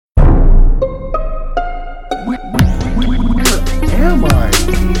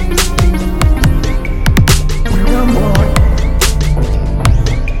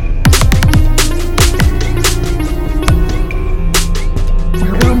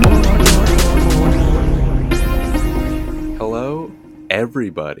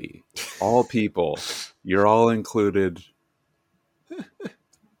everybody, all people, you're all included.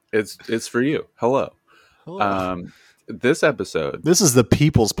 It's for you. Hello. Hello. This episode, This is the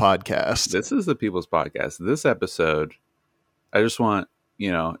People's Podcast. this is the People's Podcast. This episode, I just want,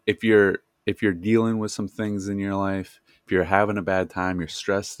 if you're dealing with some things in your life, if you're having a bad time, you're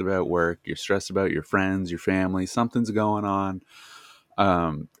stressed about work, you're stressed about your friends, your family, something's going on,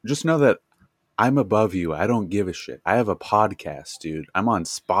 just know that I'm above you. I don't give a shit. I have a podcast, dude. I'm on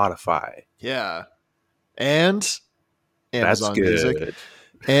Spotify. Yeah. And That's Amazon good. Music.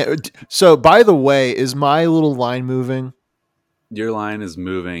 And so, by the way, is my little line moving? Your line is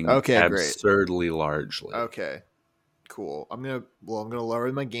moving Okay, great. absurdly largely. Okay, cool. I'm gonna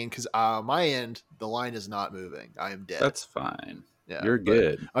lower my gain because my end the line is not moving. I am dead. That's fine. Yeah, You're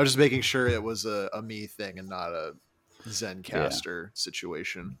good. I was just making sure it was a me thing and not a Zencaster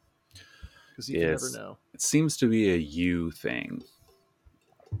situation. Because you can never know. It seems to be a you thing.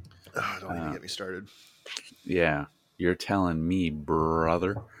 Oh, don't even get me started. Yeah, you're telling me,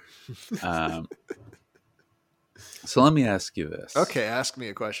 brother. So let me ask you this. Okay, ask me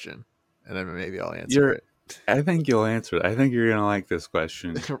a question, and then maybe I'll answer it. I think you'll answer it. I think you're gonna like this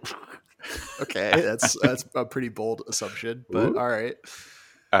question. Okay, that's a pretty bold assumption, but Ooh. all right.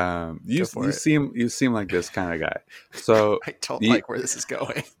 You seem like this kind of guy. So I don't like where this is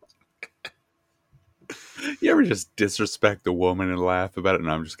going. You ever just disrespect a woman and laugh about it?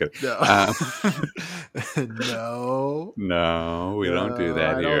 No, I'm just kidding. No. No, we don't do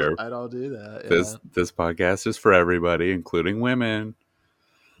that here. I don't do that. This podcast is for everybody, including women,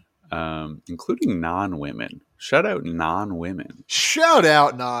 including non-women. Shout out non-women.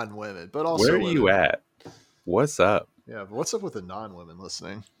 But also where are women. you at? What's up? Yeah, but what's up with the non-women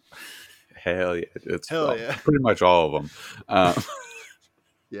listening? Hell yeah, it's yeah. Pretty much all of them.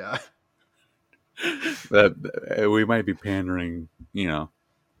 Yeah. That we might be pandering,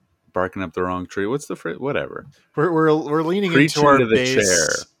 barking up the wrong tree. What's the phrase? Whatever. We're leaning preaching into our to the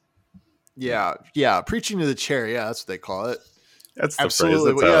base. Chair. Yeah, preaching to the chair. Yeah, that's what they call it. That's the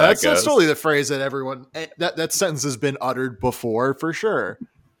absolutely. Phrase. That's that's totally the phrase that everyone that sentence has been uttered before for sure.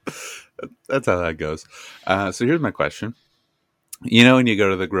 That's how that goes. So here's my question. When you go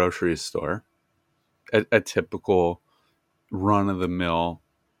to the grocery store, a typical run of the mill.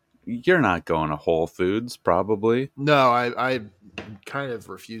 You're not going to Whole Foods, probably. No, I kind of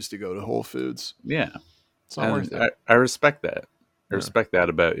refuse to go to Whole Foods. Yeah. It's not worth it. I respect that. I respect that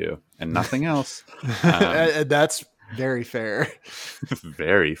about you and nothing else. That's very fair.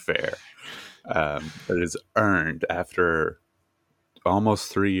 Very fair. That is earned after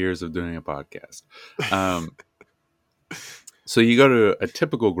almost 3 years of doing a podcast. So you go to a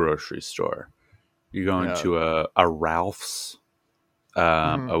typical grocery store. You go into a Ralph's.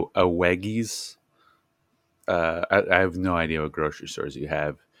 A Weggies. I have no idea what grocery stores you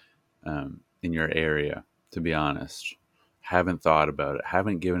have in your area, to be honest. Haven't thought about it.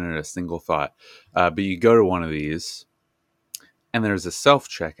 Haven't given it a single thought. But you go to one of these, and there's a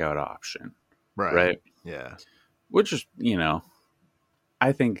self-checkout option. Right? Yeah. Which is,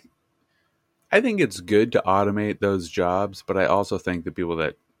 I think it's good to automate those jobs, but I also think the people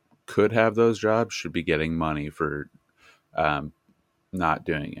that could have those jobs should be getting money for not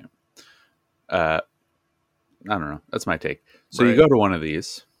doing it. I don't know. That's my take. So you go to one of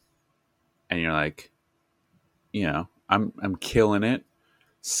these and you're like, I'm killing it,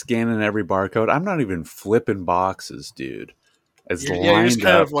 scanning every barcode. I'm not even flipping boxes, dude. You're just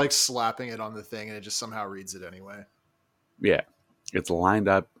kind of like slapping it on the thing and it just somehow reads it anyway. Yeah. It's lined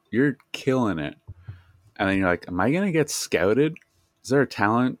up. You're killing it. And then you're like, am I going to get scouted? Is there a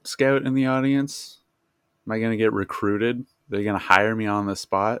talent scout in the audience? Am I going to get recruited? They're going to hire me on the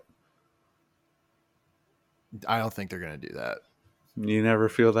spot? I don't think they're going to do that. You never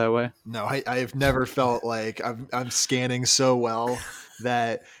feel that way? No, I've never felt like I'm scanning so well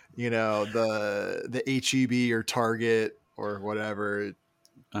that, the HEB or Target or whatever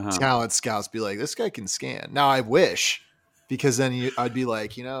talent scouts be like, this guy can scan. Now I wish, because then I'd be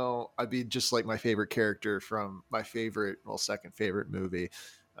like, I'd be just like my favorite character from my second favorite movie.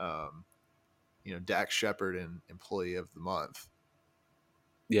 Dax Shepard in Employee of the Month.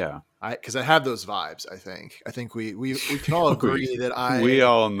 Yeah. Because I have those vibes, I think we can all agree that we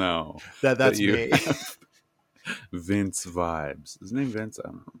all know that's me. Vince vibes. His name Vince? I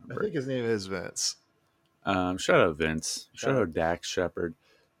don't remember. I think his name is Vince. Shout out Vince. Shout out Dax Shepard.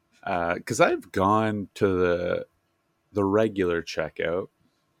 Because I've gone to the regular checkout,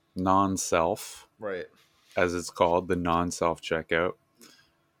 non-self. Right. As it's called, the non-self checkout.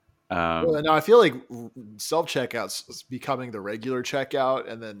 Well, no, I feel like self-checkouts is becoming the regular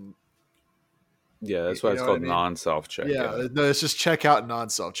checkout, and then Yeah, that's why You it's know what I called mean? non-self Yeah, checkout. no, it's just checkout,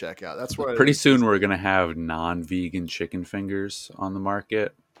 non-self checkout. That's what it Pretty is. soon we're gonna have non-vegan chicken fingers on the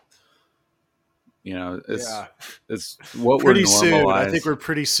market. You know, Yeah, it's what we're pretty soon. I think normalized. we're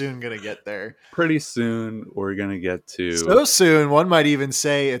pretty soon gonna get there. Pretty soon we're gonna get to. So soon, one might even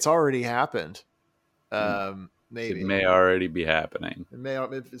say it's already happened. It Maybe may already be happening. it may.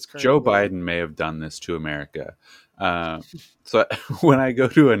 If it's Joe currently, Biden may have done this to America. Uh, so when I go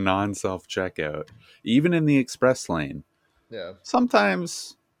to a non-self checkout, even in the express lane, yeah.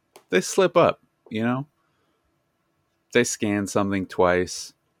 sometimes they slip up. You know, they scan something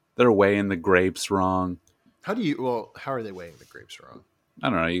twice. They're weighing the grapes wrong. How do you? Well, how are they weighing the grapes wrong? I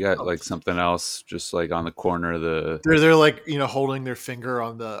don't know. You got Oh. like something else just like on the corner of the. They're like holding their finger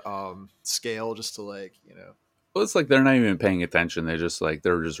on the scale just to Well, it's like they're not even paying attention. They're just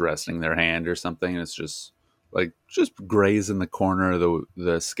resting their hand or something. And it's just grazing the corner of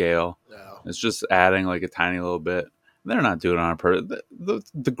the scale. No. It's just adding like a tiny little bit. They're not doing it on purpose.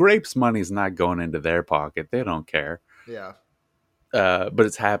 The grapes money's not going into their pocket. They don't care. Yeah. But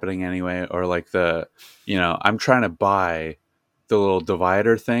it's happening anyway. Or like I'm trying to buy the little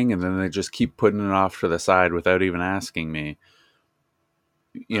divider thing, and then they just keep putting it off to the side without even asking me.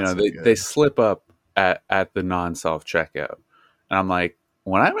 They slip up at the non-self checkout, and I'm like,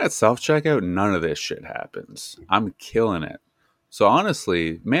 when I'm at self checkout, none of this shit happens. I'm killing it. So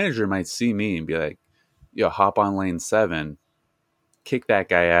honestly, manager might see me and be like, yo, hop on lane 7, kick that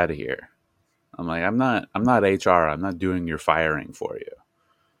guy out of here. I'm like, I'm not HR. I'm not doing your firing for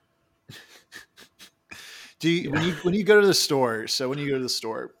you. Do you, when you go to the store? So when you go to the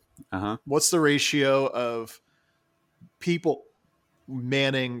store, what's the ratio of people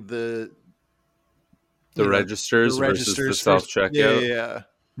manning the registers versus the self checkout? Yeah.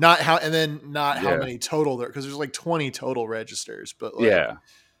 Not how many total there, because there's like 20 total registers, but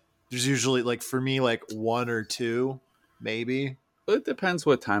there's usually like for me like 1 or 2 maybe. It depends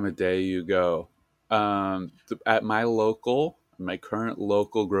what time of day you go. At my current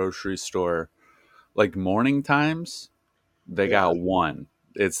local grocery store, like morning times, they got 1.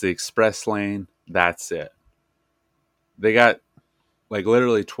 It's the express lane. That's it. They got like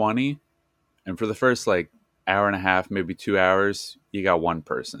literally 20, and for the first like hour and a half, maybe 2 hours, you got 1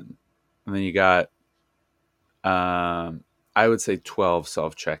 person, and then you got I would say 12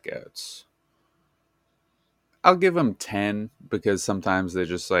 self checkouts. I'll give them 10 because sometimes they're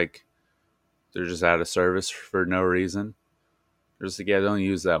just out of service for no reason. They're just like, yeah, don't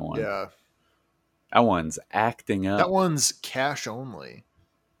use that one. Yeah. That one's acting up. That one's cash only.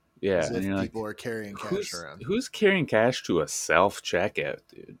 Yeah. As if people are carrying cash around. Who's carrying cash to a self checkout,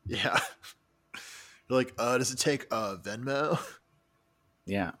 dude? Yeah. You're like, does it take Venmo?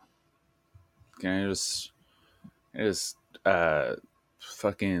 Yeah. Can I just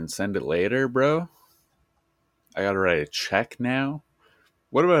fucking send it later, bro? I gotta write a check now.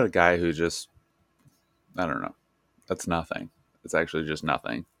 What about a guy who just, I don't know. That's nothing. It's actually just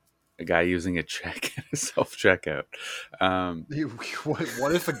nothing. A guy using a check at a self checkout.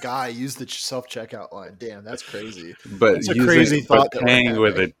 What if a guy used the self checkout line? Damn, that's crazy. But that's a crazy thought. Paying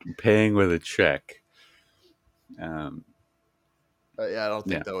with a check. Yeah, I don't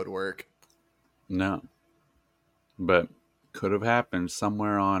think that would work. No, but could have happened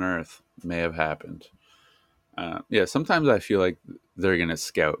somewhere on Earth. May have happened. Sometimes I feel like they're gonna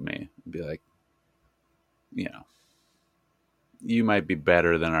scout me and be like, you might be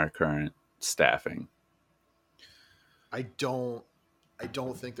better than our current staffing. I don't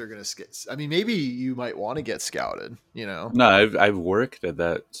think they're gonna scout. I mean, maybe you might want to get scouted. No, I've worked at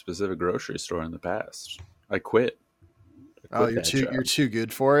that specific grocery store in the past. I quit. You're too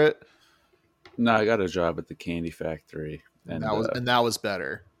good for it. No, I got a job at the candy factory, and that was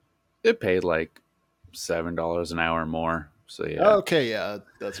better. It paid like $7 an hour more. So yeah. Okay, yeah,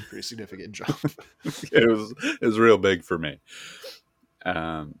 that's a pretty significant jump. It was real big for me.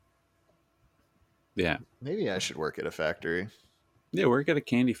 Yeah. Maybe I should work at a factory. Yeah, work at a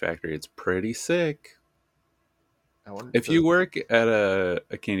candy factory. It's pretty sick. If you work at a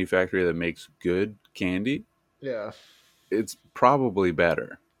candy factory that makes good candy, yeah, it's probably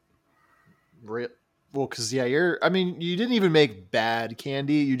better. Well, because you didn't even make bad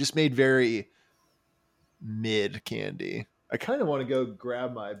candy. You just made very mid candy. I kind of want to go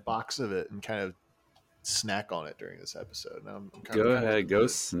grab my box of it and kind of snack on it during this episode. Now go ahead, go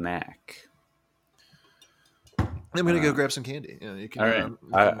snack. I'm gonna go grab some candy. You can. All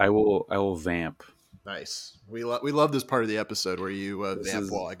right, I will vamp. Nice. We love this part of the episode where you vamp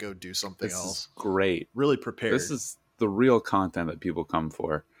while I go do something else. Great. Really prepared. This is the real content that people come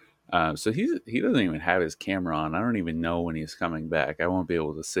for. So he doesn't even have his camera on. I don't even know when he's coming back. I won't be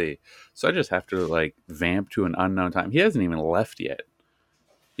able to see. So I just have to like vamp to an unknown time. He hasn't even left yet.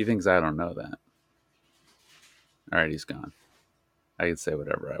 He thinks I don't know that. All right, he's gone. I can say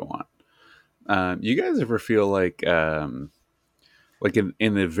whatever I want. You guys ever feel like in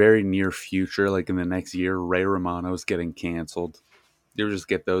the very near future, like in the next year, Ray Romano's getting canceled? You ever just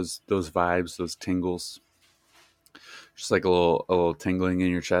get those vibes, those tingles? Just like a little tingling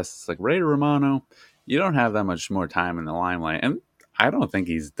in your chest. It's like, Ray Romano, you don't have that much more time in the limelight, and I don't think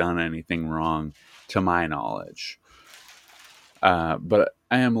he's done anything wrong, to my knowledge. But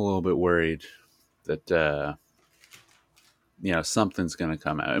I am a little bit worried that something's going to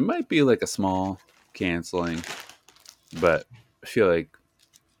come out. It might be like a small canceling, but I feel like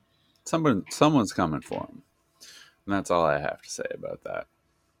someone's coming for him, and that's all I have to say about that.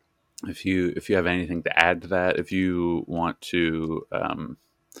 If you have anything to add to that, if you want to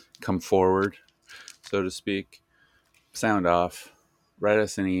come forward, so to speak, sound off, write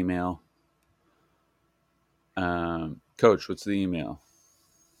us an email. Coach, what's the email?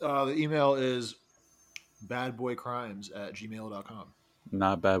 The email is badboycrimes@gmail.com.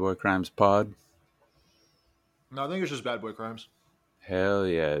 Not Bad Boy Crimes Pod. No, I think it's just Bad Boy Crimes. Hell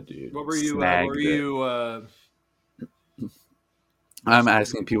yeah, dude. What were you? I'm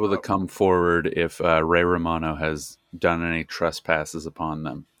asking people to come forward if Ray Romano has done any trespasses upon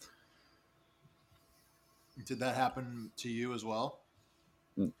them. Did that happen to you as well?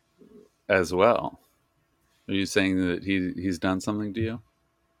 As well. Are you saying that he's done something to you?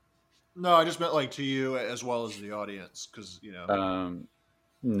 No, I just meant like to you as well as the audience, because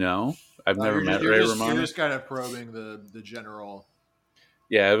No, I've never met Ray Romano. You're just kind of probing the general.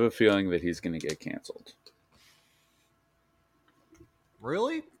 Yeah, I have a feeling that he's going to get canceled.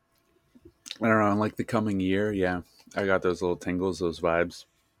 Really? I don't know. In like the coming year, yeah, I got those little tingles, those vibes.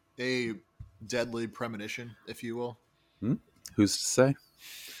 A deadly premonition, if you will. Who's to say?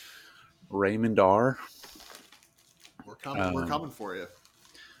 Raymond R. We're coming for you.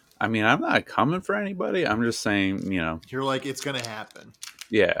 I mean, I'm not coming for anybody. I'm just saying, You're like, it's going to happen.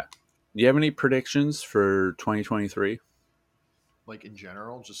 Yeah. Do you have any predictions for 2023? Like in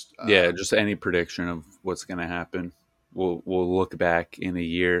general, just just any prediction of what's going to happen. We'll look back in a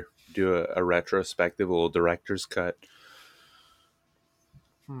year, do a retrospective, a little director's cut.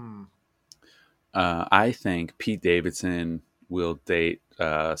 I think Pete Davidson will date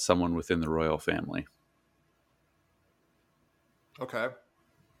someone within the royal family. Okay.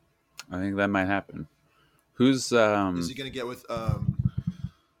 I think that might happen. Who's is he going to get with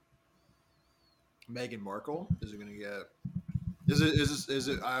Meghan Markle? Is he going to get? Is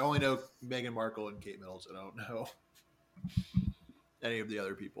it? I only know Meghan Markle and Kate Middleton. I don't know any of the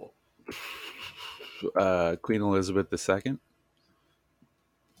other people. Queen Elizabeth II.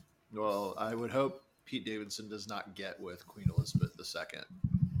 Well, I would hope Pete Davidson does not get with Queen Elizabeth II.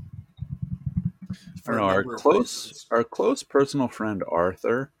 Our close personal friend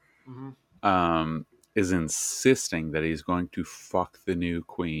Arthur is insisting that he's going to fuck the new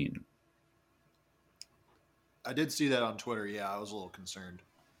queen. I did see that on Twitter. Yeah, I was a little concerned.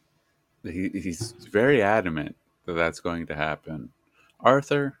 He's very adamant that that's going to happen.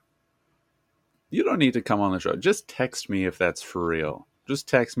 Arthur, you don't need to come on the show. Just text me if that's for real. Just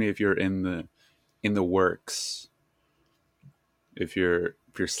text me if you're in the works. If you're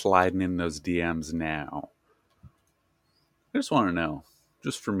sliding in those DMs now. I just want to know,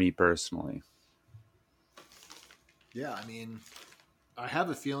 just for me personally. Yeah, I mean, I have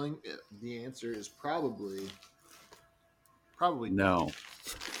a feeling the answer is probably no.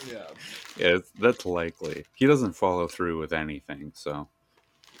 Yeah, that's likely. He doesn't follow through with anything, so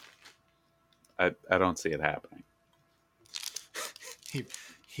I don't see it happening.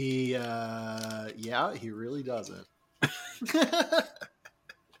 He really doesn't.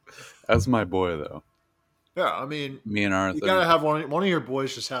 That's my boy, though. Yeah, I mean, me and Arthur. You gotta have one of your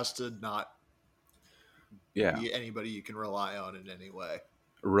boys just has to not be anybody you can rely on in any way.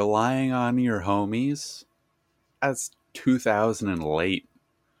 Relying on your homies? That's 2000 and late.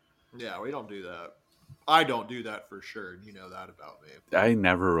 Yeah, we don't do that. I don't do that for sure. You know that about me. I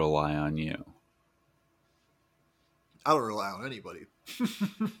never rely on you. I don't rely on anybody.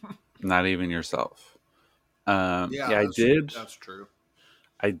 Not even yourself. I did. That's true.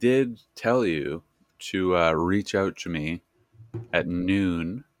 I did tell you to reach out to me at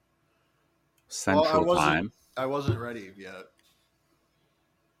noon Central Time. I wasn't ready yet.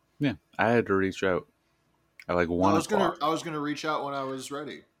 Yeah, I had to reach out at like 1 o'clock. I was gonna reach out when I was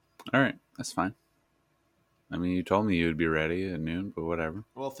ready. All right, that's fine. I mean, you told me you would be ready at noon, but whatever.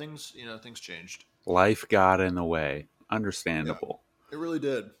 Well, things changed. Life got in the way. Understandable. Yeah, it really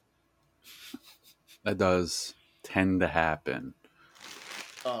did. That does tend to happen.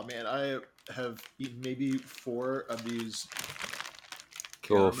 Oh man, I have eaten maybe 4 of these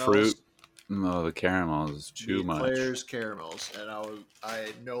Little caramels, fruit. No, the caramel is the too much. Eclairs caramels, and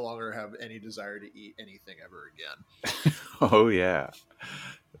I no longer have any desire to eat anything ever again. Oh yeah,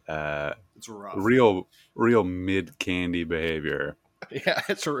 It's rough. real mid candy behavior. Yeah,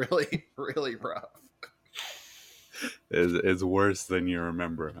 it's really really rough. Is worse than you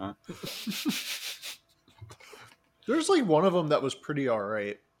remember, huh? There's like one of them that was pretty all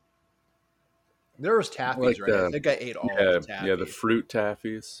right. There was taffies, Like right? I the think I ate all of the the taffy. fruit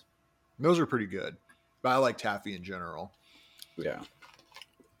taffies. Those are pretty good, but I like taffy in general. Yeah,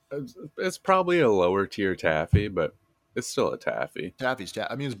 it's probably a lower tier taffy, but it's still a taffy. Taffy's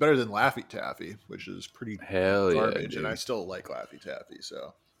I mean, it's better than Laffy Taffy, which is pretty Hell yeah, garbage, and I dude! still like Laffy Taffy.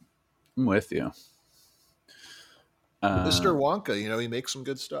 So I'm with you. Mr. Wonka, he makes some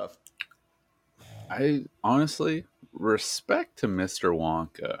good stuff. I honestly respect to Mr.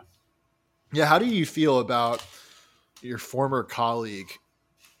 Wonka. Yeah, how do you feel about your former colleague,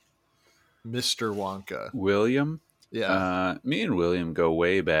 Mr. Wonka? William, Yeah, me and William go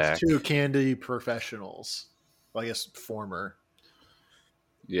way it's back. 2 candy professionals. Well, I guess former.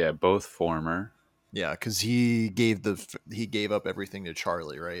 Yeah, both former. Yeah, because he gave up everything to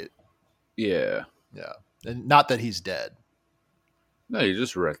Charlie, right? Yeah. Yeah, and not that he's dead. No, he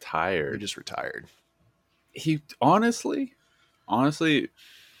just He retired. just retired. He honestly,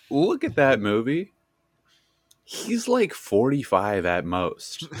 look at that movie. He's like 45 at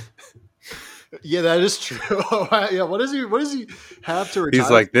most. Yeah, that is true. Yeah, what does he have to He's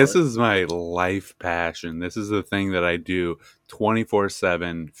retire like, this for? is my life passion. This is the thing that I do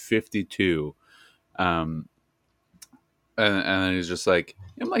 24/7, 52. Um, and then he's just like,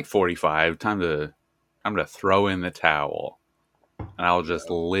 I'm like 45. Time to throw in the towel, and I'll just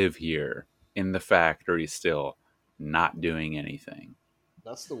live here in the factory still, not doing anything.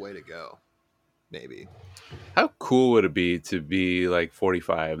 That's the way to go. Maybe. How cool would it be to be like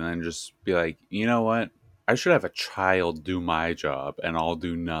 45 and then just be like, you know what? I should have a child do my job and I'll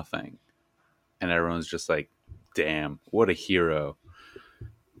do nothing. And everyone's just like, damn, what a hero.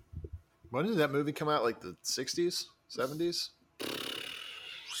 When did that movie come out? Like the 60s, 70s?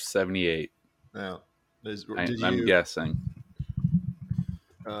 78. Yeah. Did I'm you? guessing.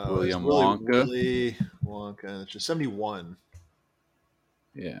 It's William Wonka. Willy Wonka. It's just 71.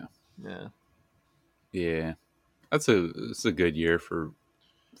 Yeah. Yeah. Yeah. It's a good year for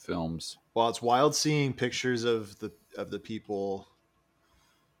films. Well, it's wild seeing pictures of the people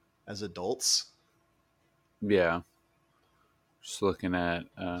as adults. Yeah. Just looking at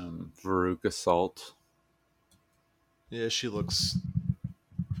Veruca Salt. Yeah, she looks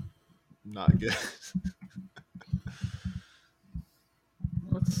not good.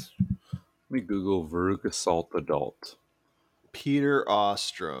 Let me Google Veruca Salt adult. Peter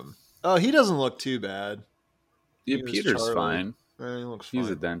Ostrom. Oh, he doesn't look too bad. Yeah, He was Peter's Charlie. fine. He looks He's a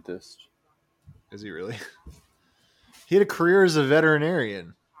fine. dentist. Is he really? He had a career as a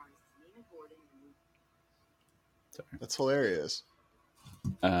veterinarian. Sorry. That's hilarious.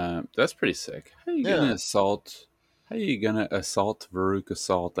 That's pretty sick. How are you gonna assault? How are you gonna assault Veruca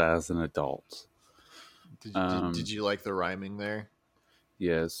Salt as an adult? Did you like the rhyming there?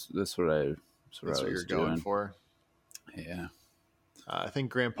 Yes, that's what I That's what was you're going doing. for. Yeah, I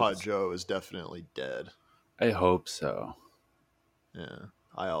think Grandpa Joe is definitely dead. I hope so. Yeah,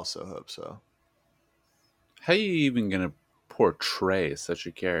 I also hope so. How are you even gonna portray such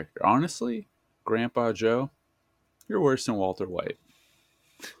a character? Honestly, Grandpa Joe, you're worse than Walter White.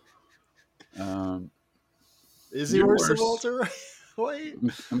 Is he worse than Walter White?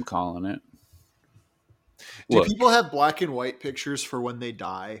 I'm calling it. Do people have black and white pictures for when they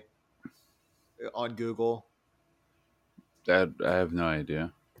die on Google? That I have no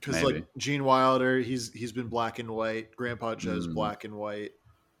idea. Because like Gene Wilder, he's been black and white. Grandpa Joe's black and white.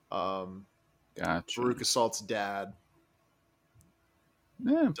 Gotcha. Veruca Salt's dad.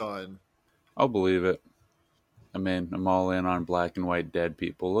 Yeah, Done. I'll believe it. I mean, I'm all in on black and white dead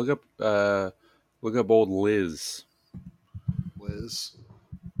people. Look up old Liz. Liz.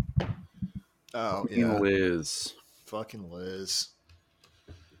 Oh Fucking yeah, Liz. fucking Liz.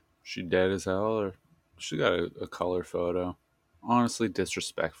 She dead as hell, or she got a color photo. Honestly,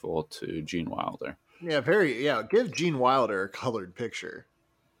 disrespectful to Gene Wilder. Yeah, very. Yeah, give Gene Wilder a colored picture.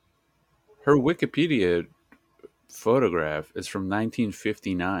 Her Wikipedia photograph is from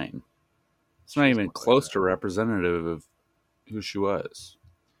 1959. It's not even close to representative of who she was.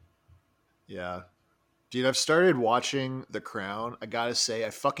 Yeah. Dude, I've started watching The Crown. I gotta say, I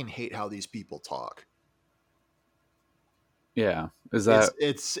fucking hate how these people talk. Yeah. Is that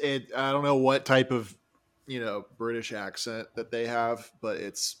I don't know what type of British accent that they have, but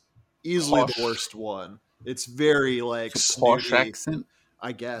it's easily the posh? worst one. It's very like It's a posh snooty, accent?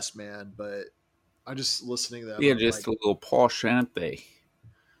 I guess, man. But I just listening to them, Yeah, I'm just like, a little posh, aren't they?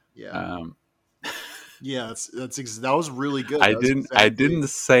 yeah, Um, yeah. That was really good. I didn't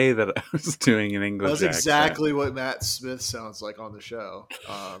say that I was doing an English That's accent. exactly what Matt Smith sounds like on the show.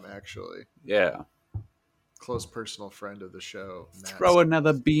 Actually, Yeah. close personal friend of the show, Matt. Throw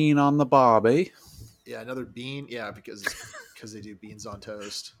another bean on the barbie. Yeah, another bean. Yeah, because they do beans on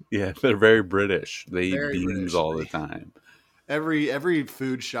toast. Yeah, they're very British. They eat Very beans British. all the time. Every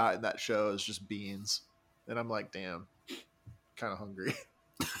food shot in that show is just beans, and I'm like, damn, kind of hungry.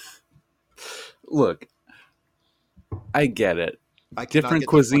 Look, I get it. I cannot Different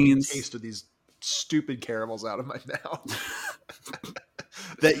get the fucking cuisines. taste of these stupid caramels out of my mouth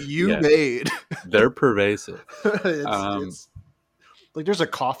that you Yeah, made. they're pervasive. It's like there's a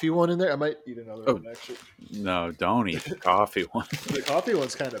coffee one in there. I might eat another Oh, one actually. no, don't eat the coffee one. The coffee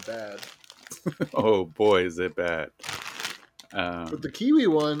one's kind of bad, Oh boy, is it bad. but the kiwi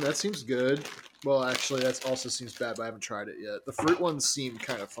one that seems good. Well, actually, that also seems bad, but I haven't tried it yet. The fruit ones seem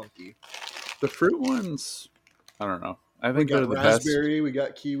kind of funky. The fruit ones, I don't know. I We think they're got the best. raspberry, we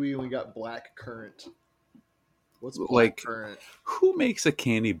got kiwi, and we got black currant. What's black Like, currant? who makes a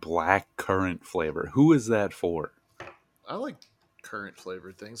candy black currant flavor? Who is that for? I like currant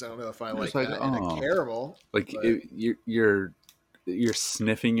flavored things. I don't know if I It's like like, that in a oh, caramel. like But you're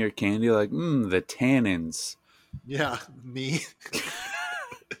sniffing your candy like, the tannins. yeah, me.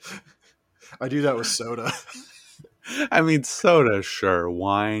 I do that with soda. I mean, soda, sure.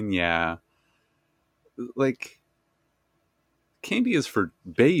 Wine, yeah. Like, candy is for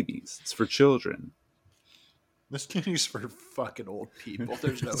babies. It's for children. This candy's for fucking old people.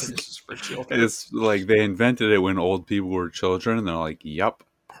 There's no way this is for children. It's like they invented it when old people were children, and they're like, "Yup,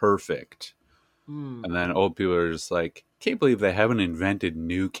 perfect." Mm. And then old people are just like, "Can't believe they haven't invented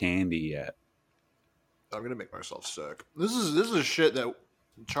new candy yet." I'm gonna make myself sick. This is shit that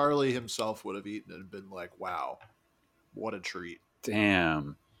Charlie himself would have eaten and been like, "Wow, what a treat."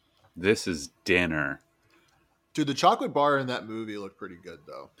 Damn, this is dinner. Dude, the chocolate bar in that movie looked pretty good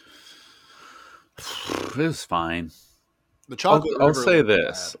though. It was fine. The chocolate I'll river say looked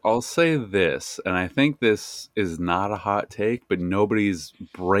this. bad. I'll say this, and I think this is not a hot take, but nobody's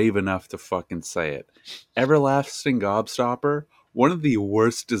brave enough to fucking say it. Everlasting Gobstopper, one of the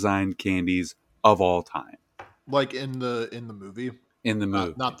worst designed candies of all time Like in the movie, in the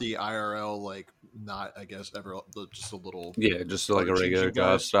movie. not the IRL. Like not, I guess ever just a little Yeah, just like a heart regular changing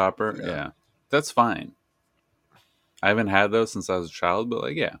guys. Gobstopper. Yeah, that's fine. I haven't had those since I was a child, but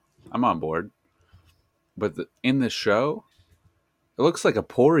like, yeah, I'm on board. But in the show, it looks like a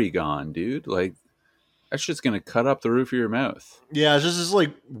Porygon, dude. Like, that shit's gonna cut up the roof of your mouth. Yeah, it's just this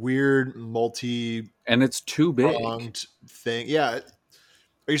like weird multi And it's too big. pronged thing. Yeah,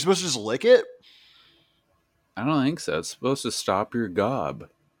 are you supposed to just lick it? I don't think so. It's supposed to stop your gob.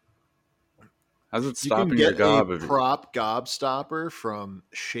 How's it You can stopping your get a gob? prop gobstopper from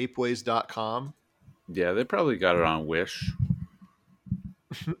shapeways.com. Yeah, they probably got it on Wish.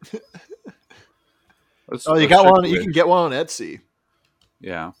 Oh, you let's got check one. You Wish. can get one on Etsy.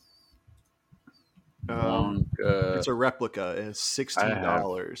 Yeah. It's a replica and it's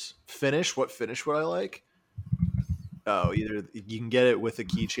 $16. Finish? What finish would I like? Oh, either you can get it with a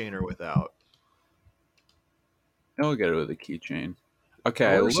keychain or without. I'll get it with a keychain. Okay,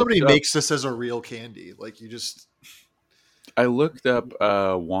 I wonder if somebody makes this as a real candy. Like you just. I looked up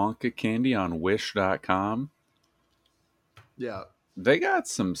Wonka candy on Wish.com. Yeah. They got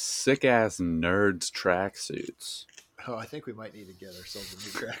some sick ass nerds tracksuits. Oh, I think we might need to get ourselves a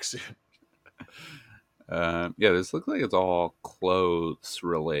new tracksuit. Yeah, this looks like it's all clothes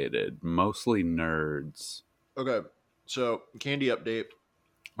related, mostly nerds. Okay, so candy update.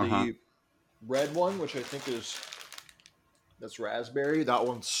 The red one, which I think that's raspberry. That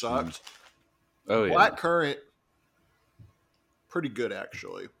one sucked. Oh yeah, Black currant, pretty good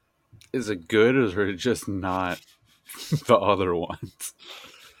actually. is it good or is it just not the other ones?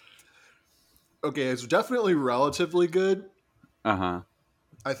 Okay, it's definitely relatively good. Uh-huh.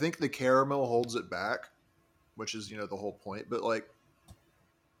 I think the caramel holds it back, which is the whole point. But like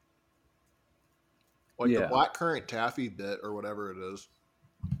the black currant taffy bit or whatever it is,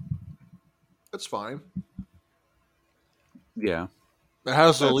 it's fine. Yeah, it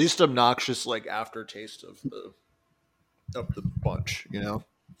has the least obnoxious like aftertaste of the bunch. Yeah,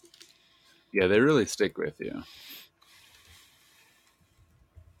 they really stick with you.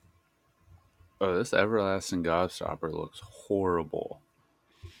 Oh, this Everlasting Gobstopper looks horrible.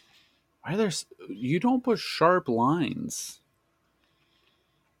 Why you don't put sharp lines?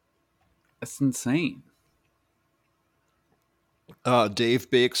 That's insane.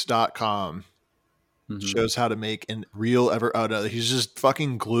 DaveBakes.com shows how to make a real ever. Oh no, he's just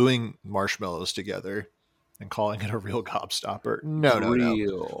fucking gluing marshmallows together and calling it a real gobstopper.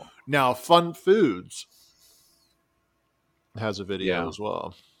 No. Now, Fun Foods has a video as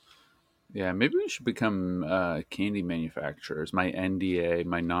well. Yeah, maybe we should become candy manufacturers. My NDA,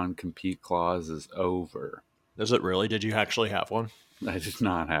 my non-compete clause is over. Is it really? Did you actually have one? I did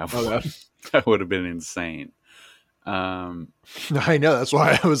not have one. That would have been insane. I know. That's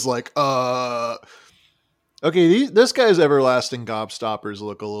why I was like, okay, this guy's everlasting gobstoppers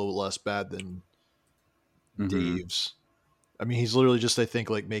look a little less bad than Dave's. I mean, he's literally just, I think,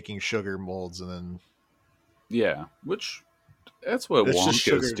 like making sugar molds and then... Yeah, which... That's what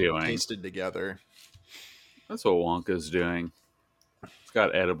Wonka's doing. Pasted together. That's what Wonka's doing. It's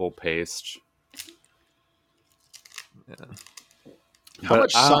got edible paste. Yeah. How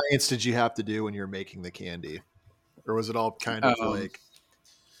much science did you have to do when you were making the candy? Or was it all kind of like...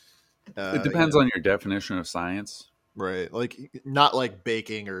 it depends on your definition of science. Right. Like, not like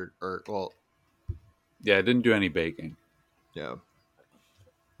baking or well... Yeah, I didn't do any baking. Yeah.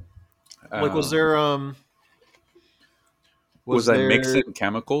 Like, was there... Was I mixing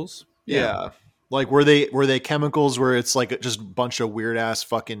chemicals? Yeah. Like, were they chemicals where it's like just a bunch of weird ass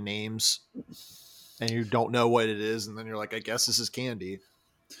fucking names and you don't know what it is, and then you're like, I guess this is candy?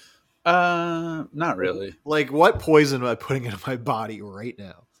 Not really. Like, what poison am I putting into my body right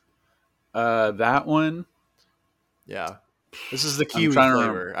now? That one. Yeah. This is the kiwi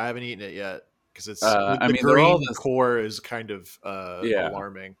flavor. I haven't eaten it yet because it's the green core is kind of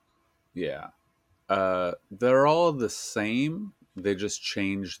alarming. Yeah. They're all the same. They just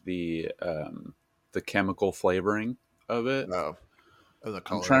changed the chemical flavoring of it. Oh, the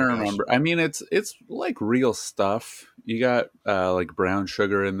color. I'm trying to remember. I mean, it's like real stuff. You got like brown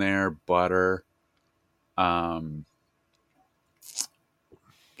sugar in there, butter. I'm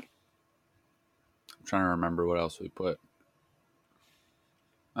trying to remember what else we put.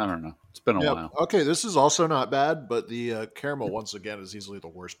 I don't know. It's been a while. Okay, this is also not bad, but the caramel once again is easily the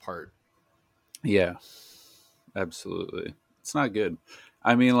worst part. Yeah, absolutely. It's not good.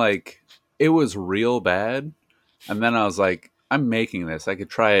 I mean, like, it was real bad. And then I was like, I'm making this. I could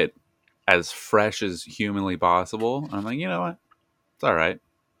try it as fresh as humanly possible. And I'm like, you know what? It's all right.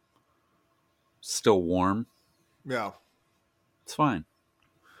 Still warm. Yeah. It's fine.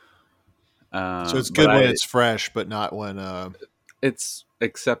 So it's good when it's fresh, but not when... It's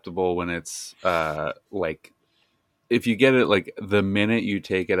acceptable when it's, like... If you get it, like, the minute you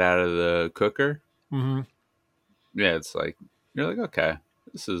take it out of the cooker, yeah, it's like, you're like, okay,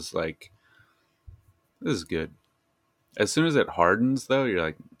 this is good. As soon as it hardens, though, you're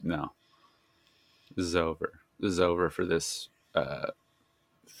like, no, this is over. This is over for this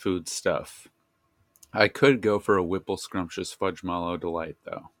food stuff. I could go for a Whipple Scrumptious Fudge Mallow Delight,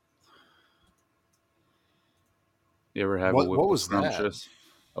 though. You ever have a Whipple Scrumptious?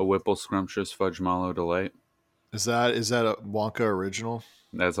 A Whipple Scrumptious Fudge Mallow Delight? Is that a Wonka original?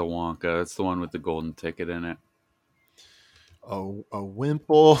 That's a Wonka. That's the one with the golden ticket in it. Oh, a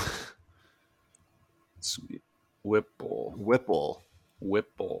Wimple. Whipple.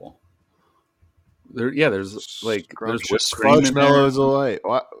 There's like there's whipped cream Fudge Mallow Delight.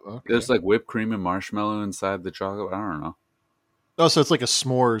 Okay. There's like whipped cream and marshmallow inside the chocolate. I don't know. Oh, so it's like a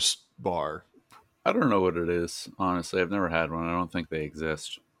s'mores bar. I don't know what it is. Honestly, I've never had one. I don't think they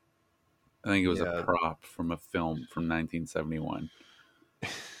exist. I think it was a prop from a film from 1971.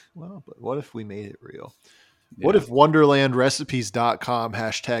 Well, but what if we made it real? Yeah. What if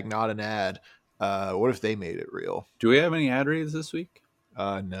WonderlandRecipes.com # not an ad? What if they made it real? Do we have any ad reads this week?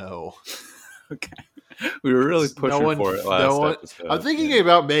 No. Okay. We were really pushing for it last episode. I'm thinking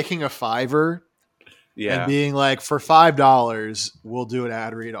about making a Fiverr. Yeah. And being like, for $5, we'll do an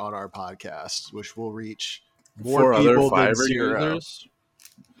ad read on our podcast, which will reach more people than zero. Users?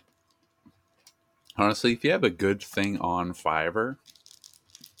 Honestly, if you have a good thing on Fiverr,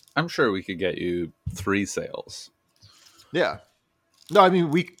 I'm sure we could get you 3 sales. Yeah. No, I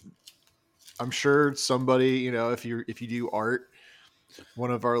mean, I'm sure somebody, if you do art,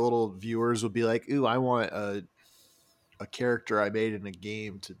 one of our little viewers will be like, ooh, I want a character I made in a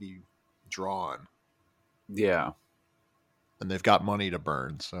game to be drawn. Yeah. And they've got money to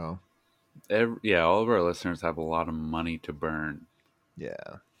burn, so. All of our listeners have a lot of money to burn.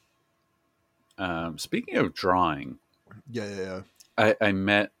 Yeah. Speaking of drawing, I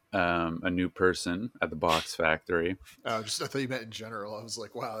met a new person at the Box Factory. I thought you meant in general. I was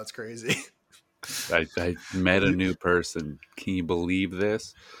like, wow, that's crazy. I met a new person. Can you believe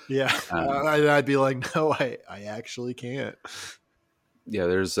this? Yeah, I'd be like, no, I actually can't. Yeah,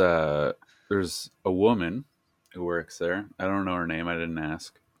 there's there's a woman who works there. I don't know her name. I didn't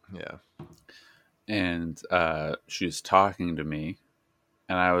ask. Yeah. And she was talking to me,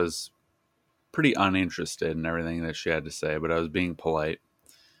 and I was pretty uninterested in everything that she had to say, but I was being polite.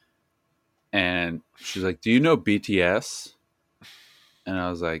 And she's like, "Do you know BTS?" And I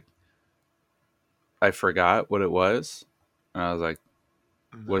was like, I forgot what it was. And I was like,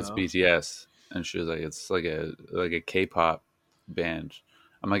 "What's No. BTS?" And she was like, "It's like a K-pop band."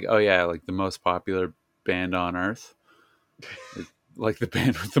 I'm like, "Oh yeah, like the most popular band on earth, like the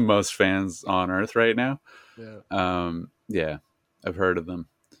band with the most fans on earth right now." Yeah. Yeah, I've heard of them.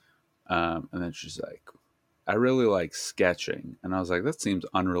 And then she's like, "I really like sketching," and I was like, "That seems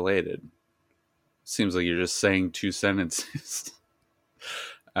unrelated. Seems like you're just saying two sentences."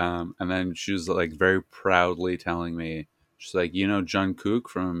 And then she was like very proudly telling me, she's like, "You know Jungkook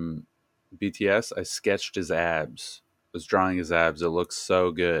from BTS? I sketched his abs. I was drawing his abs. It looks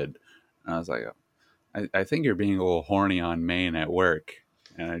so good." And I was like, I think you're being a little horny on Maine at work.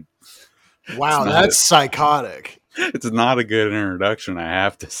 And Wow, that's psychotic. it's not a good introduction, I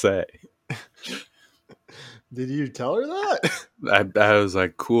have to say. Did you tell her that? I was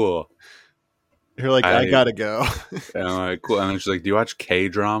like, cool. You're like, I gotta go. And I'm like, cool. And then she's like, "Do you watch K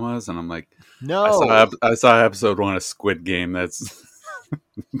dramas?" And I'm like, No. I saw episode 1 of Squid Game. That's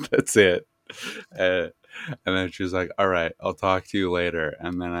that's it." And then she was like, "All right, I'll talk to you later."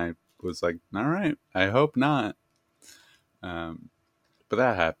 And then I was like, "All right, I hope not." But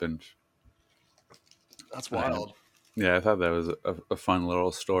that happened. That's wild. Yeah, I thought that was a fun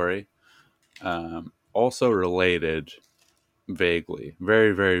little story. Also related, vaguely,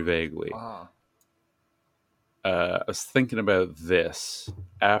 very, very vaguely. I was thinking about this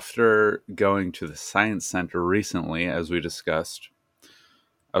after going to the science center recently, as we discussed.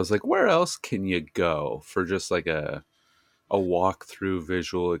 I was like, where else can you go for just like a walk-through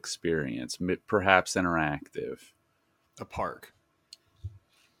visual experience, perhaps interactive? A park.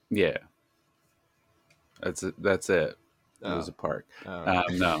 Yeah, that's it. That's it. It was a park. Oh.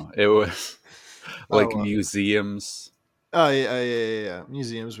 No, it was like museums. Oh yeah.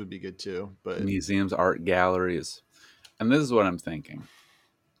 Museums would be good too, but Museums, art galleries, and this is what I'm thinking.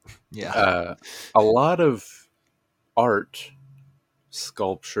 yeah, A lot of art,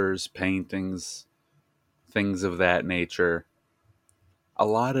 sculptures, paintings, things of that nature. A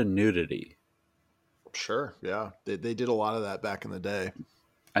lot of nudity. sure. Yeah, they did a lot of that back in the day.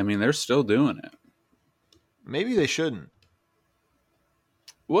 I mean, they're still doing it. Maybe they shouldn't.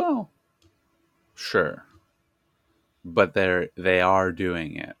 Well, sure, but they are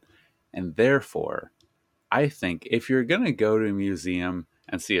doing it, and therefore, I think if you're gonna go to a museum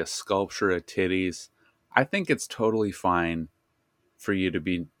and see a sculpture of titties, I think it's totally fine for you to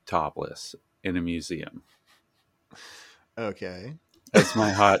be topless in a museum. Okay, That's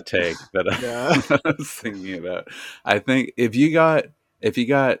my hot take that I was thinking about. I think if you got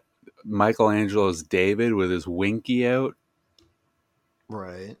Michelangelo's David with his winky out,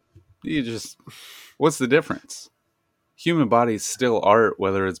 right? you just, what's the difference? Human body is still art,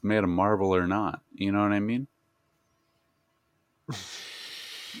 whether it's made of marble or not. You know what I mean?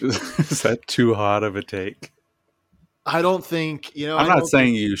 Is that too hot of a take? I don't think I'm not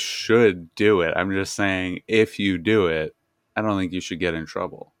saying you should do it. I'm just saying if you do it, I don't think you should get in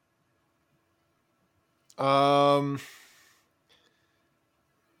trouble.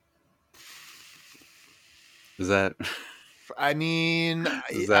 Is that? I mean,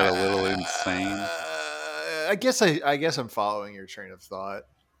 Is that a little insane? I guess I'm following your train of thought.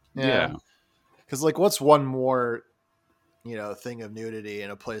 Yeah. Because like, what's one more thing of nudity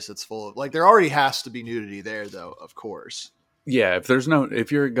in a place that's full of, like, there already has to be nudity there, though, of course. Yeah,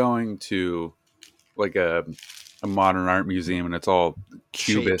 if you're going to like a modern art museum and it's all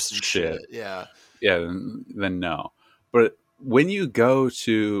cubist shit, yeah, then no. But when you go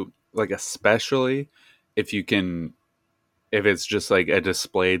to, like, especially if it's just like a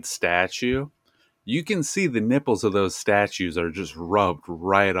displayed statue, you can see the nipples of those statues are just rubbed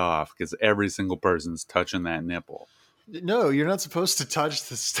right off because every single person's touching that nipple. No, you're not supposed to touch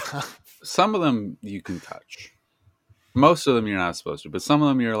the stuff. Some of them you can touch. Most of them you're not supposed to, but some of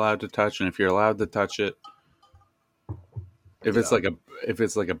them you're allowed to touch. And if you're allowed to touch it, if it's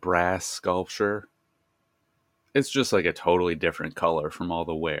like a brass sculpture, it's just like a totally different color from all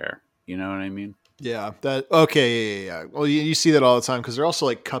the wear. You know what I mean? Yeah. Yeah. Well, you see that all the time because they're also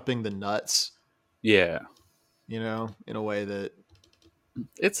like cupping the nuts. Yeah. In a way that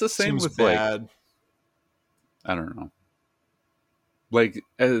it's the same with bad. Like, I don't know. Like,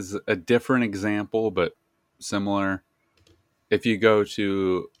 as a different example, but similar, if you go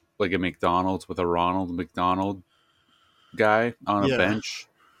to like a McDonald's with a Ronald McDonald guy on a bench,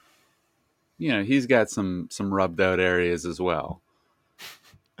 he's got some rubbed out areas as well.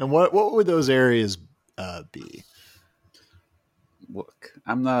 And what would those areas be? Look,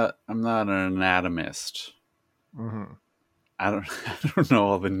 I'm not an anatomist. Mm-hmm. I don't I don't know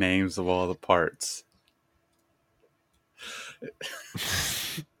all the names of all the parts.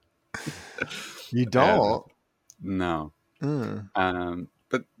 You don't? No. Mm.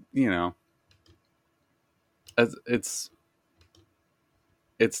 But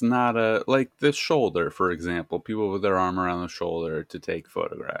it's not a like the shoulder, for example. People with their arm around the shoulder to take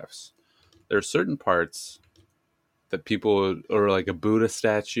photographs. There are certain parts that people, or like a Buddha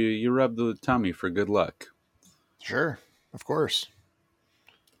statue, you rub the tummy for good luck. Sure, of course.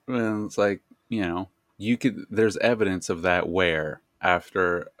 And it's like, there's evidence of that wear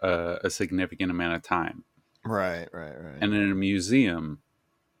after a significant amount of time. Right. And in a museum,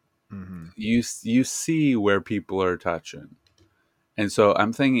 mm-hmm. you see where people are touching. And so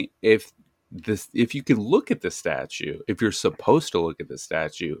I'm thinking, if you can look at the statue, if you're supposed to look at the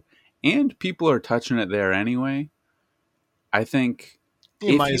statue, and people are touching it there anyway, I think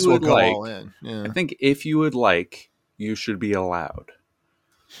you might as well go all in. Yeah. I think if you would like, you should be allowed.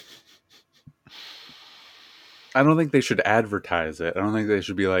 I don't think they should advertise it. I don't think they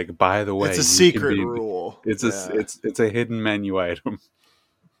should be like, by the way, it's a secret rule. It's a hidden menu item.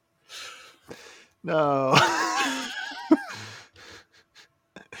 No.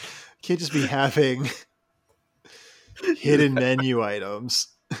 Can't just be having hidden menu items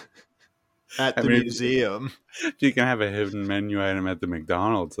at the museum. You can have a hidden menu item at the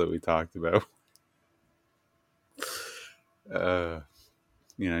McDonald's that we talked about.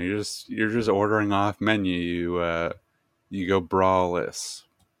 You're just ordering off menu. You go braless.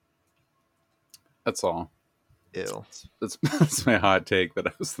 That's all. Ew. That's my hot take that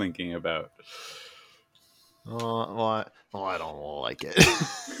I was thinking about. Well, I don't like it.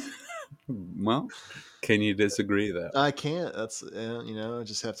 Well, can you disagree though? I can't. That's I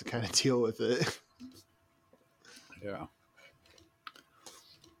just have to kind of deal with it. Yeah.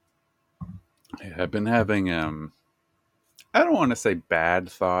 I've been having I don't want to say bad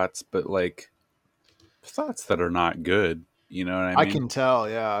thoughts, but like thoughts that are not good. You know what I mean? I can tell,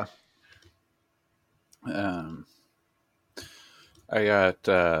 yeah. I got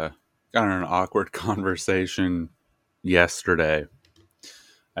in an awkward conversation yesterday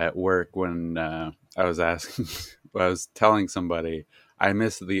at work when I was I was telling somebody I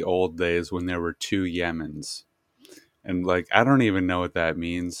miss the old days when there were 2 Yemens. And like, I don't even know what that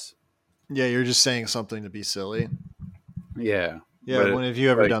means. Yeah, you're just saying something to be silly. Yeah. Yeah, when have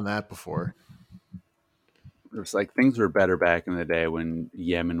you ever done that before? It was like things were better back in the day when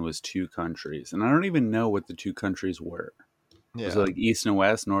Yemen was 2 countries. And I don't even know what the 2 countries were. Yeah. Was it like East and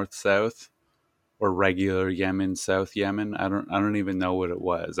West, North, South? Or regular Yemen, South Yemen? I don't even know what it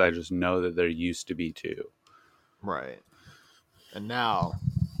was. I just know that there used to be 2. Right. And now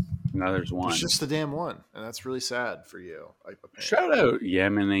there's 1. It's just the damn one, and that's really sad for you. Shout out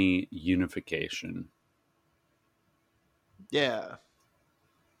Yemeni unification. Yeah.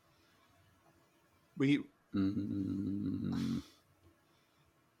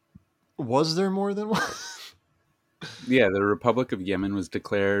 Was there more than one? Yeah, the Republic of Yemen was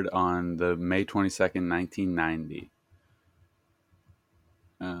declared on the May 22nd, 1990.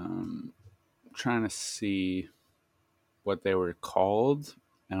 Trying to see what they were called,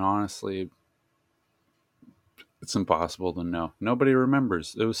 and honestly, it's impossible to know. Nobody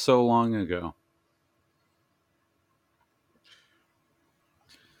remembers. It was so long ago.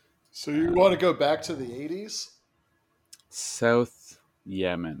 So you want to go back to the 80s? South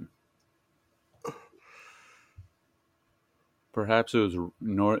Yemen. Perhaps it was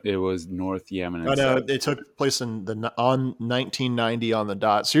North. It was North Yemen. I know it took place on 1990 on the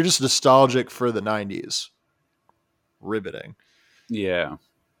dot. So you're just nostalgic for the 90s. Riveting. Yeah,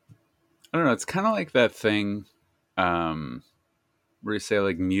 I don't know. It's kind of like that thing where you say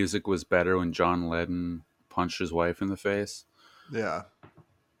like music was better when John Lennon punched his wife in the face. Yeah,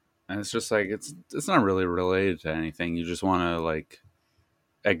 and it's just like it's not really related to anything. You just want to like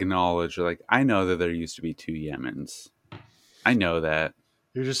acknowledge, like, I know that there used to be 2 Yemens. I know that.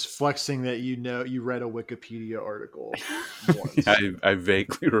 You're just flexing that you read a Wikipedia article once. I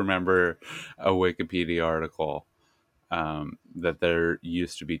vaguely remember a Wikipedia article that there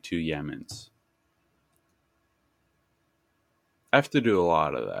used to be 2 Yemens. I have to do a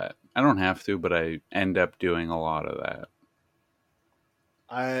lot of that. I don't have to, but I end up doing a lot of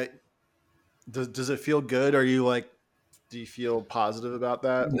that. Does it feel good? Are you like, do you feel positive about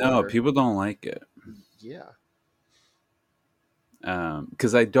that? No, people don't like it. Yeah.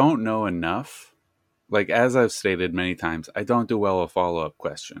 Because I don't know enough. Like, as I've stated many times, I don't do well with follow-up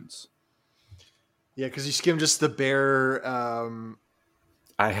questions. Yeah, because you skim just the bare.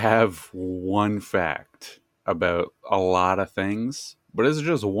 I have one fact about a lot of things, but it's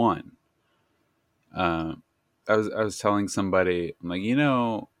just one. Uh, I was telling somebody, I'm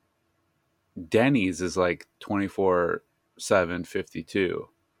like, Denny's is like 24/7, 52.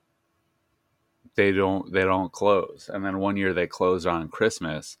 They don't close. And then one year they closed on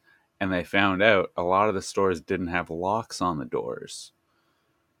Christmas, and they found out a lot of the stores didn't have locks on the doors.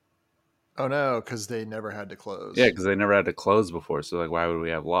 Oh no, because they never had to Yeah, close. because they never had to close before. So like, why would we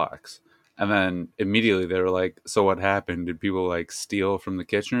have locks? And then immediately they were like, "So what happened? Did people like steal from the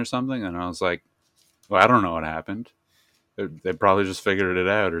kitchen or something?" And I was like, "Well, I don't know what happened. They probably just figured it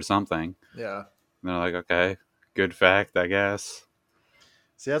out or something." Yeah. And they're like, "Okay, good fact, I guess."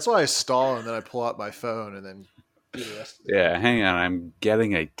 See, that's why I stall and then I pull out my phone and then do the rest of it. Yeah, hang on, I'm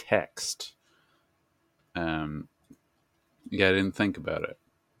getting a text. Um, yeah, I didn't think about it.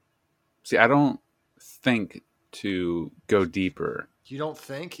 See, I don't think to go deeper. You don't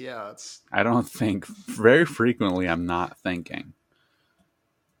think? Yeah, it's. I don't think very frequently. I'm not thinking.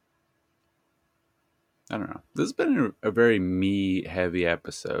 I don't know. This has been a very me heavy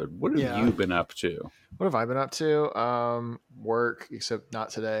episode. What have Yeah. you been up to? What have I been up to? Work, except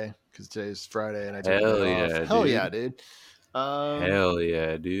not today because today's Friday and I took a Hell day off. yeah, Hell dude. yeah, dude. Hell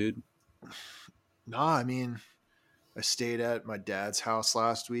yeah, dude. Nah, I mean, I stayed at my dad's house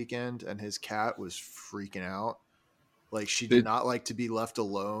last weekend and his cat was freaking out. Like she did not like to be left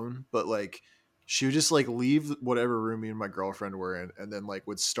alone, but like she would just like leave whatever room me and my girlfriend were in and then like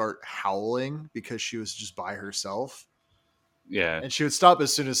would start howling because she was just by herself. Yeah. And she would stop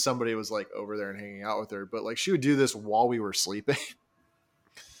as soon as somebody was like over there and hanging out with her. But like she would do this while we were sleeping,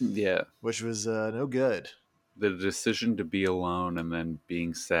 Yeah. which was no good. The decision to be alone and then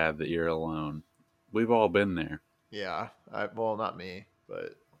being sad that you're alone. We've all been there. Yeah. Well, not me,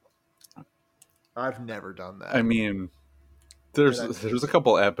 but I've never done that. I mean, there's a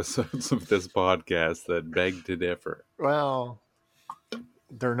couple episodes of this podcast that beg to differ. Well,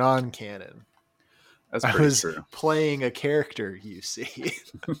 they're non-canon. That's pretty I was true. playing a character, you see.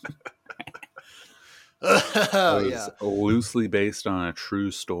 Yeah. Loosely based on a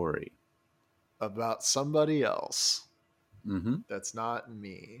true story about somebody else. Mm-hmm. That's not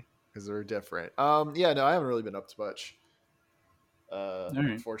me because they're different. Yeah, no, I haven't really been up to much. Right.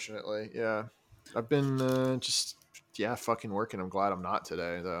 Unfortunately, yeah, I've been just fucking working. I'm glad I'm not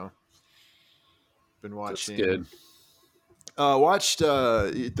today though. Been watching. That's good. Watched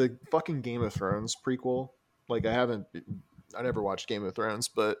the fucking Game of Thrones prequel. Like I never watched Game of Thrones,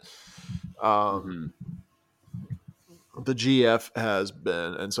 but the GF has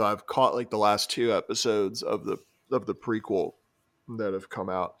been, and so I've caught like the last 2 episodes of the prequel that have come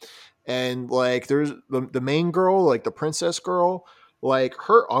out, and like there's the main girl, like the princess girl, like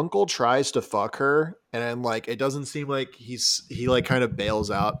her uncle tries to fuck her, and like it doesn't seem like he like kind of bails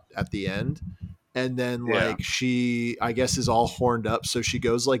out at the end. And then like she, I guess, is all horned up. So she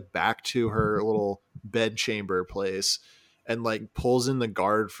goes like back to her little bed chamber place and like pulls in the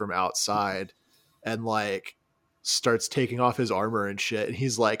guard from outside and like starts taking off his armor and shit. And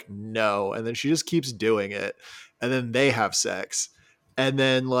he's like, no. And then she just keeps doing it. And then they have sex. And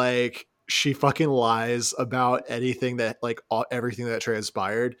then like she fucking lies about anything that like everything that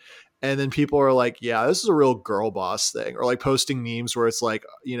transpired. And then people are like, yeah, this is a real girl boss thing. Or like posting memes where it's like,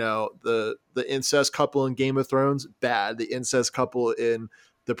 the incest couple in Game of Thrones, bad. The incest couple in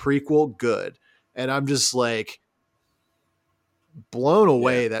the prequel, good. And I'm just like blown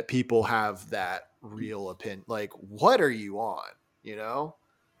away that people have that real opinion. Like, what are you on?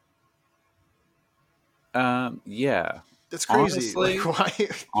 Yeah. That's crazy. Honestly, like, why?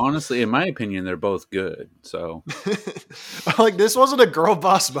 Honestly, in my opinion, they're both good. So, like, this wasn't a girl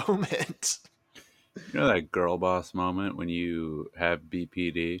boss moment. You know that girl boss moment when you have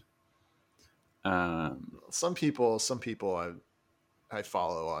BPD? Some people I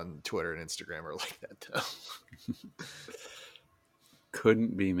follow on Twitter and Instagram are like that too.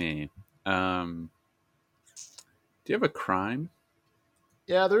 Couldn't be me. Do you have a crime?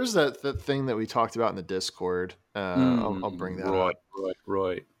 Yeah, there's that thing that we talked about in the Discord. I'll bring that up.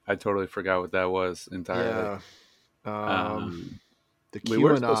 Roy. I totally forgot what that was entirely. Yeah. The QAnon we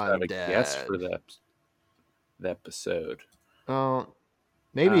were supposed to have a dad. guest for that episode.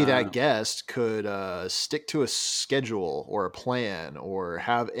 Maybe that guest could stick to a schedule or a plan or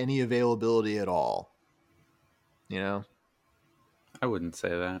have any availability at all. I wouldn't say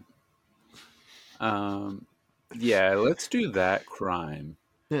that. Yeah, let's do that crime.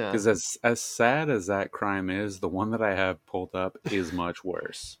 Yeah. Because as sad as that crime is, the one that I have pulled up is much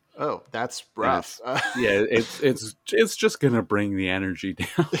worse. Oh, that's rough. It's just gonna bring the energy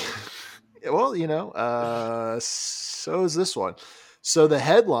down. Well, so is this one. So the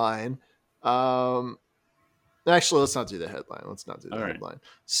headline, actually, let's not do the headline. Let's not do the All right. headline.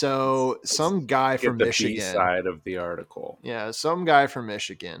 So Let's some guy get from the B Michigan. side of the article. Yeah, some guy from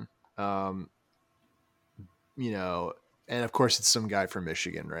Michigan. Um, and of course it's some guy from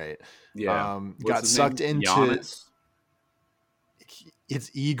Michigan, right? Yeah. What's Got his sucked name? into Giannis? it's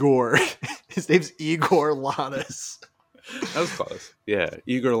Igor. His name's Igor Lanis. That was close. Yeah,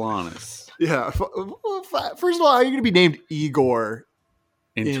 Igor Lanis. Yeah. First of all, how are you going to be named Igor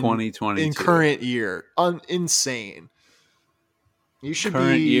in 2022? In current year? Insane. You should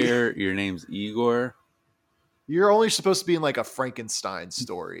current be. Year, your name's Igor. You're only supposed to be in like a Frankenstein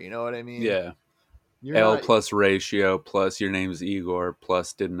story. You know what I mean? Yeah. You're L not, plus ratio plus your name's Igor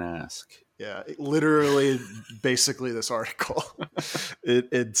plus didn't ask. Yeah, literally, basically this article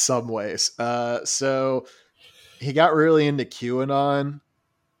in some ways. So he got really into QAnon,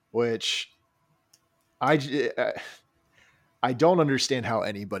 which I don't understand how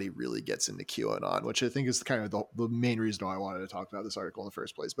anybody really gets into QAnon, which I think is kind of the main reason why I wanted to talk about this article in the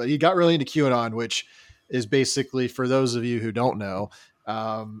first place. But he got really into QAnon, which is basically, for those of you who don't know,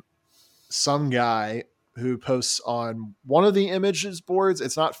 some guy who posts on one of the images boards.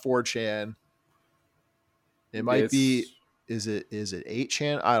 It's not 4chan. It might be. Is it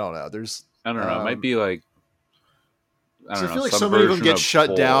 8chan? I don't know. I don't know. It might be like. I don't know. I feel like some some of them get of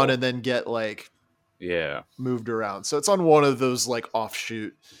shut down and then get like moved around. So it's on one of those like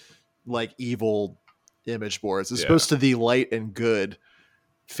offshoot, like evil image boards. It's supposed to the light and good,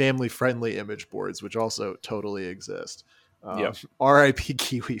 family friendly image boards, which also totally exist. R.I.P.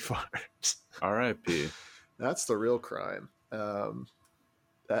 Kiwi Farms. R.I.P. That's the real crime.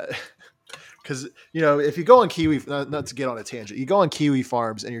 Because if you go on Kiwi, not to get on a tangent, you go on Kiwi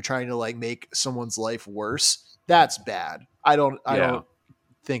Farms and you're trying to like make someone's life worse. That's bad. I don't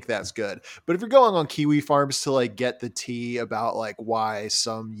think that's good. But if you're going on Kiwi Farms to like get the tea about like why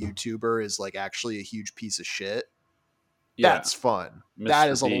some YouTuber is like actually a huge piece of shit, that's fun. Mr. That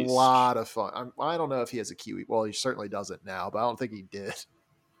is Beast. A lot of fun. I don't know if he has a Kiwi. Well, he certainly doesn't now, but I don't think he did.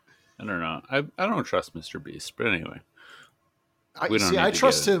 I don't know. I don't trust Mr. Beast, but anyway. I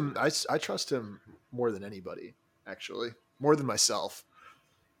trust him. I trust him more than anybody, actually, more than myself.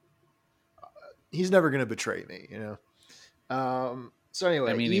 He's never going to betray me, So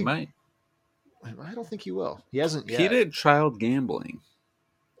anyway, I mean, he might. I don't think he will. He hasn't yet. He did child gambling,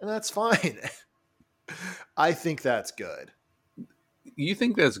 and that's fine. I think that's good. You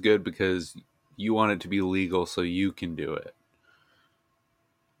think that's good because you want it to be legal so you can do it.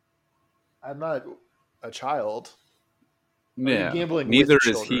 I'm not a child. Yeah, gambling. Neither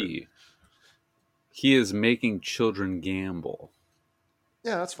is he. He is making children gamble.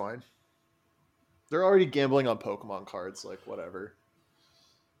 Yeah, that's fine. They're already gambling on Pokemon cards, like whatever.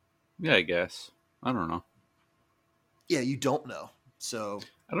 Yeah, I guess. I don't know. Yeah, you don't know. So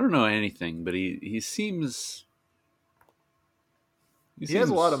I don't know anything, but he seems. He has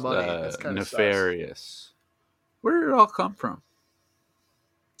a lot of money. That's kind of nefarious. Sus. Where did it all come from?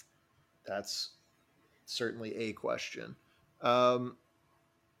 That's certainly a question. Where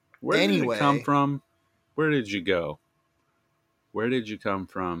did it come from? Where did you go? Where did you come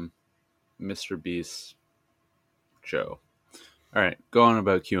from, Mr. Beast show? All right, go on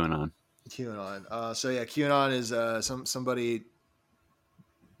about QAnon. So yeah, QAnon is somebody,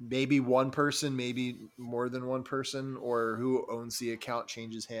 maybe one person, maybe more than one person, or who owns the account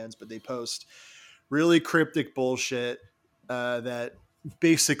changes hands, but they post really cryptic bullshit that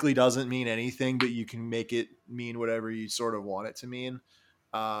basically doesn't mean anything, but you can make it mean whatever you sort of want it to mean.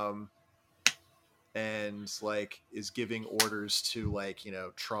 And like is giving orders to like,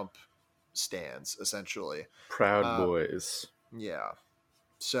 Trump stands essentially. Proud Boys. Yeah.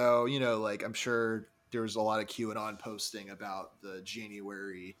 So, like I'm sure there was a lot of QAnon posting about the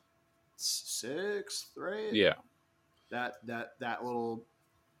January 6th, right? Yeah. That little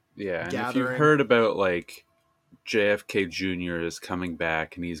gathering. And if you've gathering. heard about like JFK Jr. is coming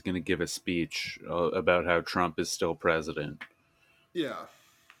back and he's going to give a speech about how Trump is still president. Yeah.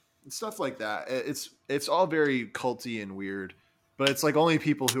 Stuff like that. It's all very culty and weird, but it's like only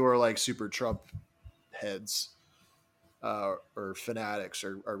people who are like super Trump heads or fanatics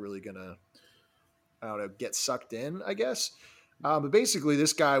are really gonna, I don't know, get sucked in, I guess. But basically,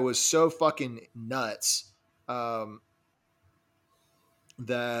 this guy was so fucking nuts that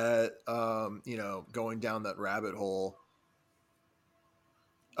going down that rabbit hole,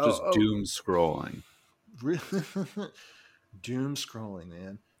 just doom scrolling. Doom scrolling,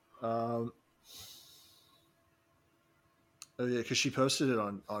 man. Oh yeah, because she posted it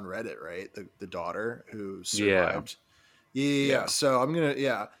on Reddit, right? The daughter who survived. Yeah. So I'm gonna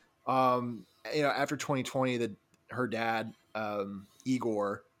After 2020, her dad,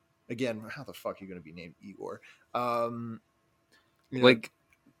 Igor, again, how the fuck are you going to be named Igor? Like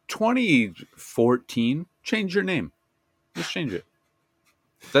 2014, change your name. Just change it.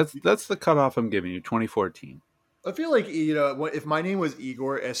 That's the cutoff I'm giving you. 2014. I feel like, if my name was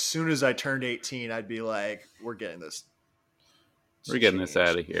Igor, as soon as I turned 18, I'd be like, we're getting this. We're getting this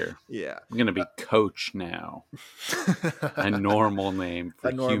out of here. Yeah. I'm going to be Coach now. A normal name for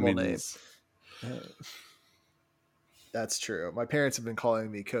humans. Name. That's true. My parents have been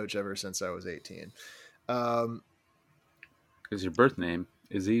calling me Coach ever since I was 18. Because your birth name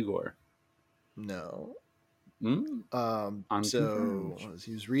is Igor. No. So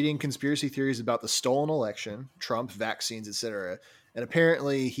he was reading conspiracy theories about the stolen election, Trump, vaccines, etc. And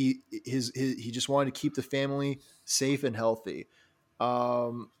apparently he just wanted to keep the family safe and healthy.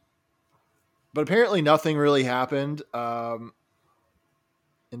 But apparently nothing really happened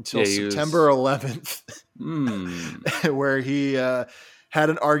until September 11th, where he had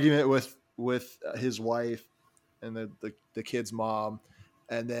an argument with his wife and the kid's mom,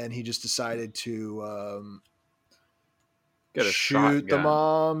 and then he just decided to shoot the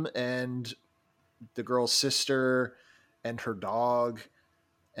mom and the girl's sister and her dog,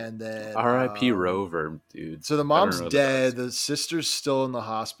 and then R.I.P. Rover, dude. So the mom's dead. The sister's still in the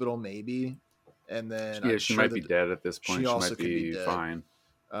hospital, maybe, and then she might be dead at this point. She also might be fine.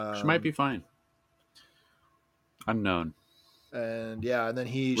 She might be fine. Unknown. And and then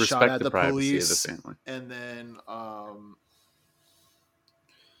he shot at the police, of the family. And then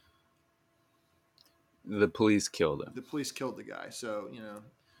the police killed him. The police killed the guy. So,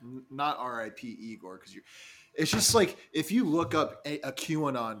 not R.I.P. Igor, because it's just like, if you look up a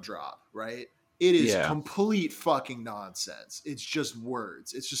QAnon drop, right? It is complete fucking nonsense. It's just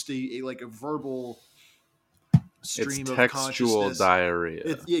words. It's just a verbal stream of textual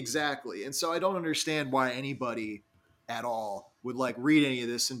diarrhea. Exactly. And so I don't understand why anybody at all would read any of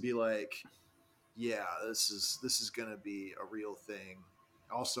this and be like, yeah, this is going to be a real thing.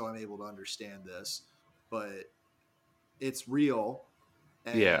 Also, I'm able to understand this, but it's real.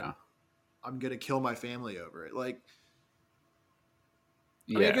 And I'm going to kill my family over it.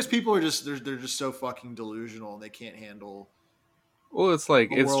 I guess people are just, they're just so fucking delusional and they can't handle. Well, it's like,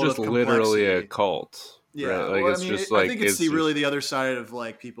 it's just literally a cult. Yeah. Right? Well, I think it's really the other side of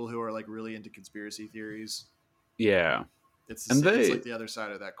people who are really into conspiracy theories. Yeah. It's the other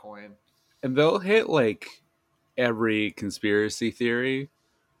side of that coin. And they'll hit every conspiracy theory,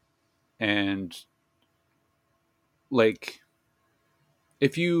 and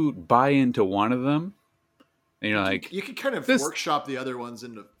if you buy into one of them, and you're you can kind of workshop the other ones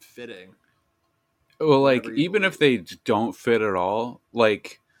into fitting. Well, even if they don't fit at all,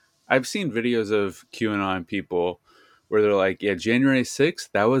 I've seen videos of QAnon people where they're like, yeah, January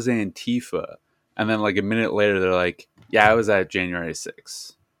 6th, that was Antifa. And then a minute later, they're like, yeah, I was at January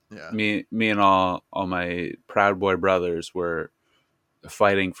 6th. Yeah. Me and all my Proud Boy brothers were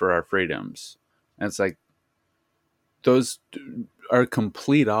fighting for our freedoms. And it's like, those are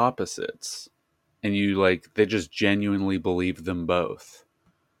complete opposites. And they just genuinely believe them both.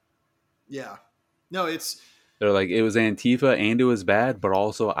 Yeah. No, they're like, it was Antifa and it was bad, but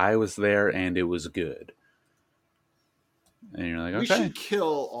also I was there and it was good. And you're like, okay. We should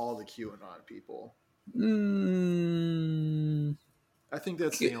kill all the QAnon people. I think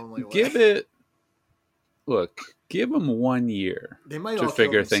that's the only way. Give them 1 year they might to all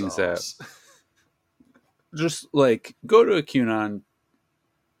figure things out. Just go to a QAnon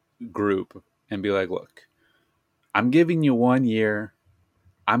group and be like, look, I'm giving you 1 year.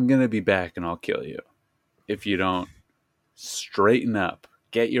 I'm going to be back and I'll kill you if you don't straighten up,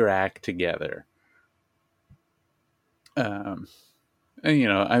 get your act together. And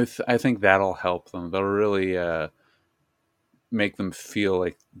I think that'll help them. They'll really make them feel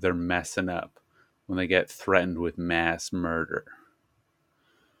like they're messing up when they get threatened with mass murder.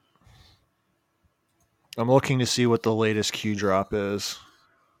 I'm looking to see what the latest Q drop is.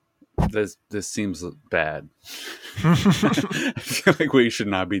 This seems bad. I feel like we should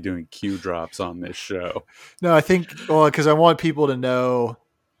not be doing Q drops on this show. No, I think, because I want people to know.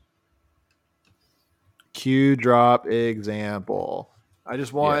 Q drop example. I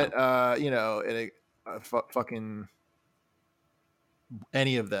just want, fucking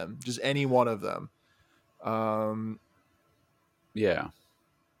any of them, just any one of them. Yeah.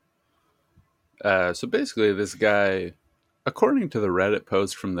 So basically, this guy, according to the Reddit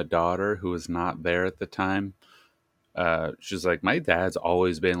post from the daughter, who was not there at the time, she's like, my dad's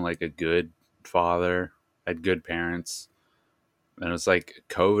always been a good father, had good parents. And it's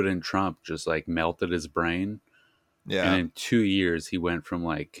COVID and Trump just melted his brain. Yeah. And in 2 years, he went from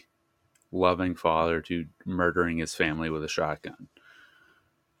loving father to murdering his family with a shotgun,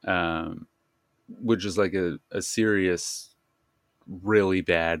 which is like a serious, really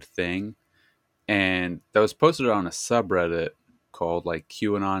bad thing. And that was posted on a subreddit called like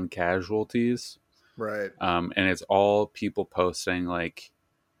QAnon Casualties. Right. And it's all people posting like,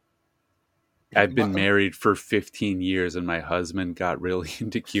 I've been married for 15 years and my husband got really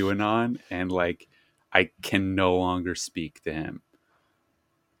into QAnon and like I can no longer speak to him.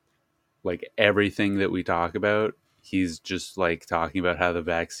 Like everything that we talk about, he's just like talking about how the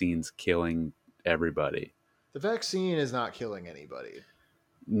vaccine's killing everybody. The vaccine is not killing anybody.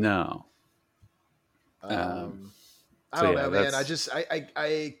 No. I don't know, man.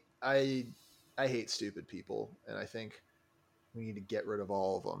 I hate stupid people, and I think we need to get rid of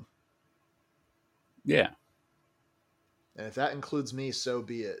all of them. Yeah. And if that includes me, so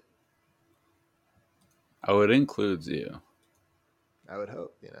be it. Oh, it includes you. I would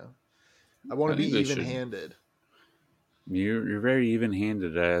hope, I want to be even-handed. You're very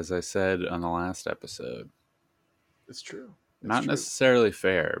even-handed, as I said on the last episode. It's true. Not necessarily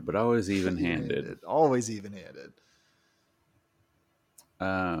fair, but always even-handed. Always even-handed.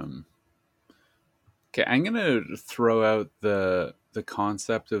 Okay, I'm gonna throw out the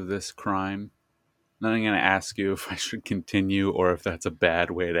concept of this crime. Then I'm gonna ask you if I should continue or if that's a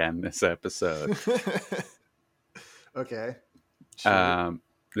bad way to end this episode. Okay. Sure.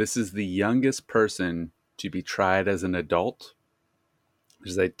 This is the youngest person to be tried as an adult.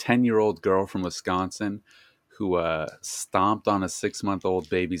 There's a 10-year-old girl from Wisconsin who stomped on a 6-month-old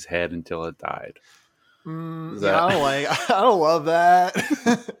baby's head until it died. I don't love that.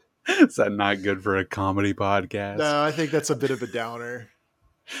 Is that not good for a comedy podcast? No, I think that's a bit of a downer.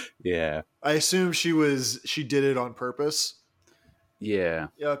 Yeah. I assume she did it on purpose. Yeah.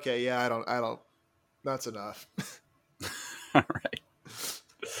 Okay, yeah, I don't that's enough. All right.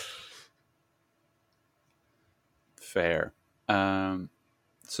 Fair.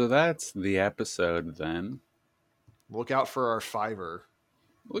 So that's the episode then. Look out for our Fiverr.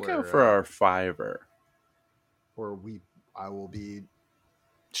 Look out for our Fiverr. Or I will be.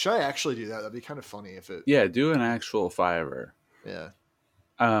 Should I actually do that? That'd be kind of funny if it. Yeah, do an actual Fiverr. Yeah.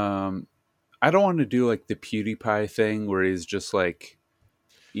 I don't want to do like the PewDiePie thing where he's just like,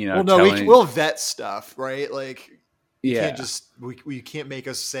 Well, no, we'll vet stuff, right? Like, yeah, we can't make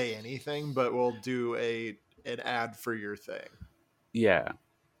us say anything, but we'll do an ad for your thing. Yeah.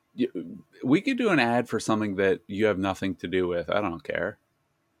 We could do an ad for something that you have nothing to do with. I don't care.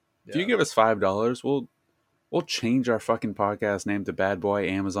 Yeah. If you give us $5, we'll change our fucking podcast name to Bad Boy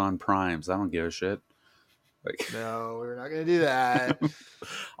Amazon Primes. I don't give a shit. Like, no, we're not gonna do that.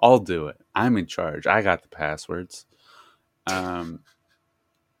 I'll do it. I'm in charge. I got the passwords. No,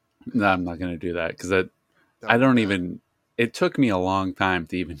 I'm not gonna do that because I don't even. It took me a long time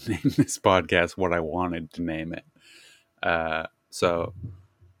to even name this podcast what I wanted to name it. So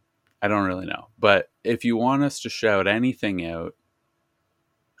I don't really know. But if you want us to shout anything out,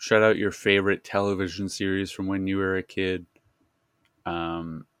 shout out your favorite television series from when you were a kid.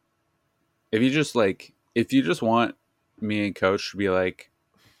 If you just want me and Coach to be like,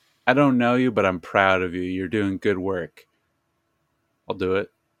 I don't know you, but I'm proud of you. You're doing good work. I'll do it.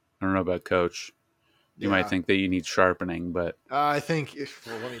 I don't know about Coach. You might think that you need sharpening, but I think,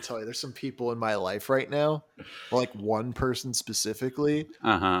 let me tell you, there's some people in my life right now, like one person specifically.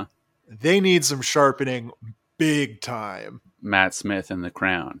 They need some sharpening big time. Matt Smith in The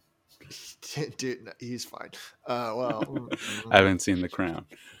Crown. Dude, no, he's fine. I haven't seen The Crown.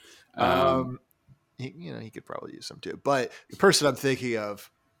 He could probably use some too, but the person I'm thinking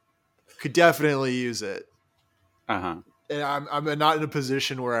of could definitely use it. And I'm not in a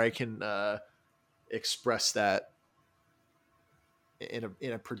position where I can express that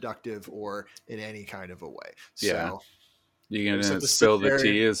in a productive or in any kind of a way. Yeah. So you're gonna spill the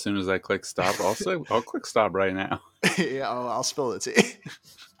tea as soon as I click stop. I'll click stop right now. Yeah, I'll spill the tea.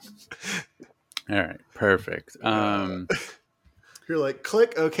 All right, perfect. You're like,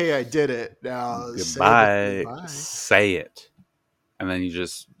 click. Okay, I did it. Now goodbye. Say it, and then you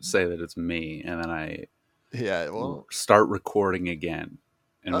just say that it's me, and then I start recording again,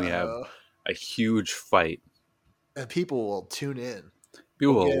 and we have a huge fight. And people will tune in.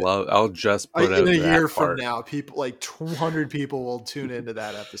 People will love. I'll just put out in a year from now. People like 200 people will tune into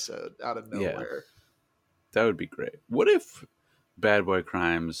that episode out of nowhere. Yeah. That would be great. What if Bad Boy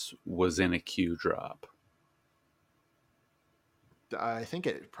Crimes was in a Q drop? I think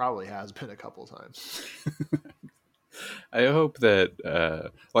it probably has been a couple times. I hope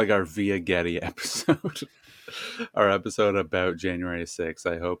that, like our Via Getty episode, our episode about January 6th,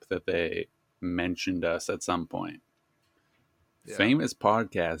 I hope that they mentioned us at some point. Yeah. Famous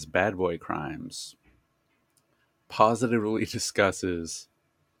podcast, Bad Boy Crimes, positively discusses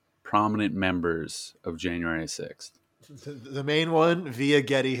prominent members of January 6th. The main one, Via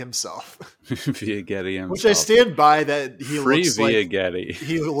Getty himself. Via Getty himself. Which I stand by that he Free looks Via like Getty.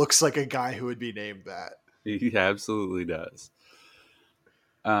 He looks like a guy who would be named that. He absolutely does.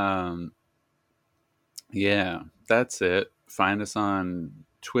 Yeah, that's it. Find us on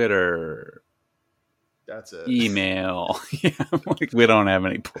Twitter. That's it. Email. Yeah, like we don't have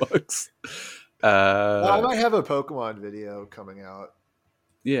any plugs. I might have a Pokemon video coming out.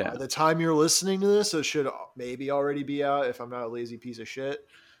 Yeah. By the time you're listening to this, it should maybe already be out if I'm not a lazy piece of shit.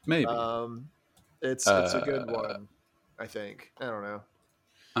 Maybe. It's a good one, I think. I don't know.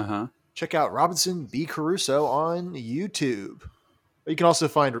 Uh-huh. Check out Robinson B. Caruso on YouTube. You can also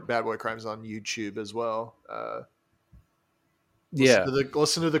find Bad Boy Crimes on YouTube as well. Listen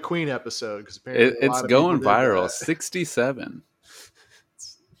to the Queen episode because apparently it's going viral. 67.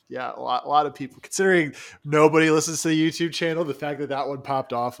 Yeah, a lot of people. Considering nobody listens to the YouTube channel, the fact that one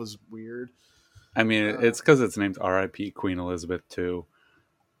popped off was weird. I mean, it's because it's named R.I.P. Queen Elizabeth II.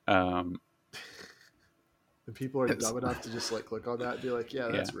 And people are dumb enough to just like click on that and be like, "Yeah,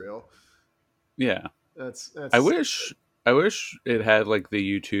 that's real." Yeah, that's. I wish it had like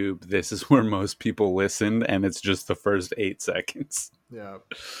the YouTube. This is where most people listened, and it's just the first 8 seconds. Yeah,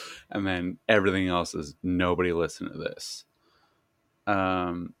 and then everything else is nobody listened to this.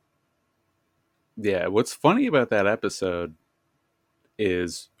 Yeah, what's funny about that episode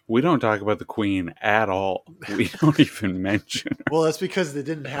is we don't talk about the Queen at all. We don't even mention her. Well, that's because it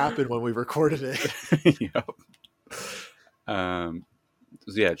didn't happen when we recorded it. Yep. So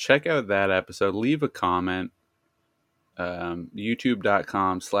yeah, check out that episode. Leave a comment.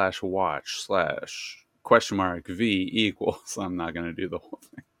 YouTube.com/watch/?V=. I'm not going to do the whole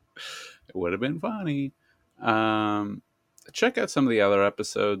thing. It would have been funny. Check out some of the other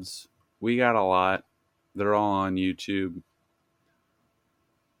episodes. We got a lot. They're all on YouTube.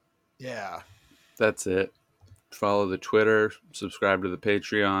 Yeah. That's it. Follow the Twitter. Subscribe to the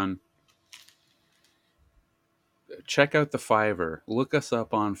Patreon. Check out the Fiverr. Look us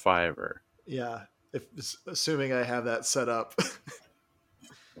up on Fiverr. Yeah. Assuming I have that set up.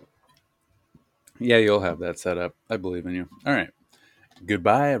 Yeah, you'll have that set up. I believe in you. All right.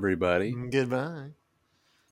 Goodbye, everybody. Goodbye.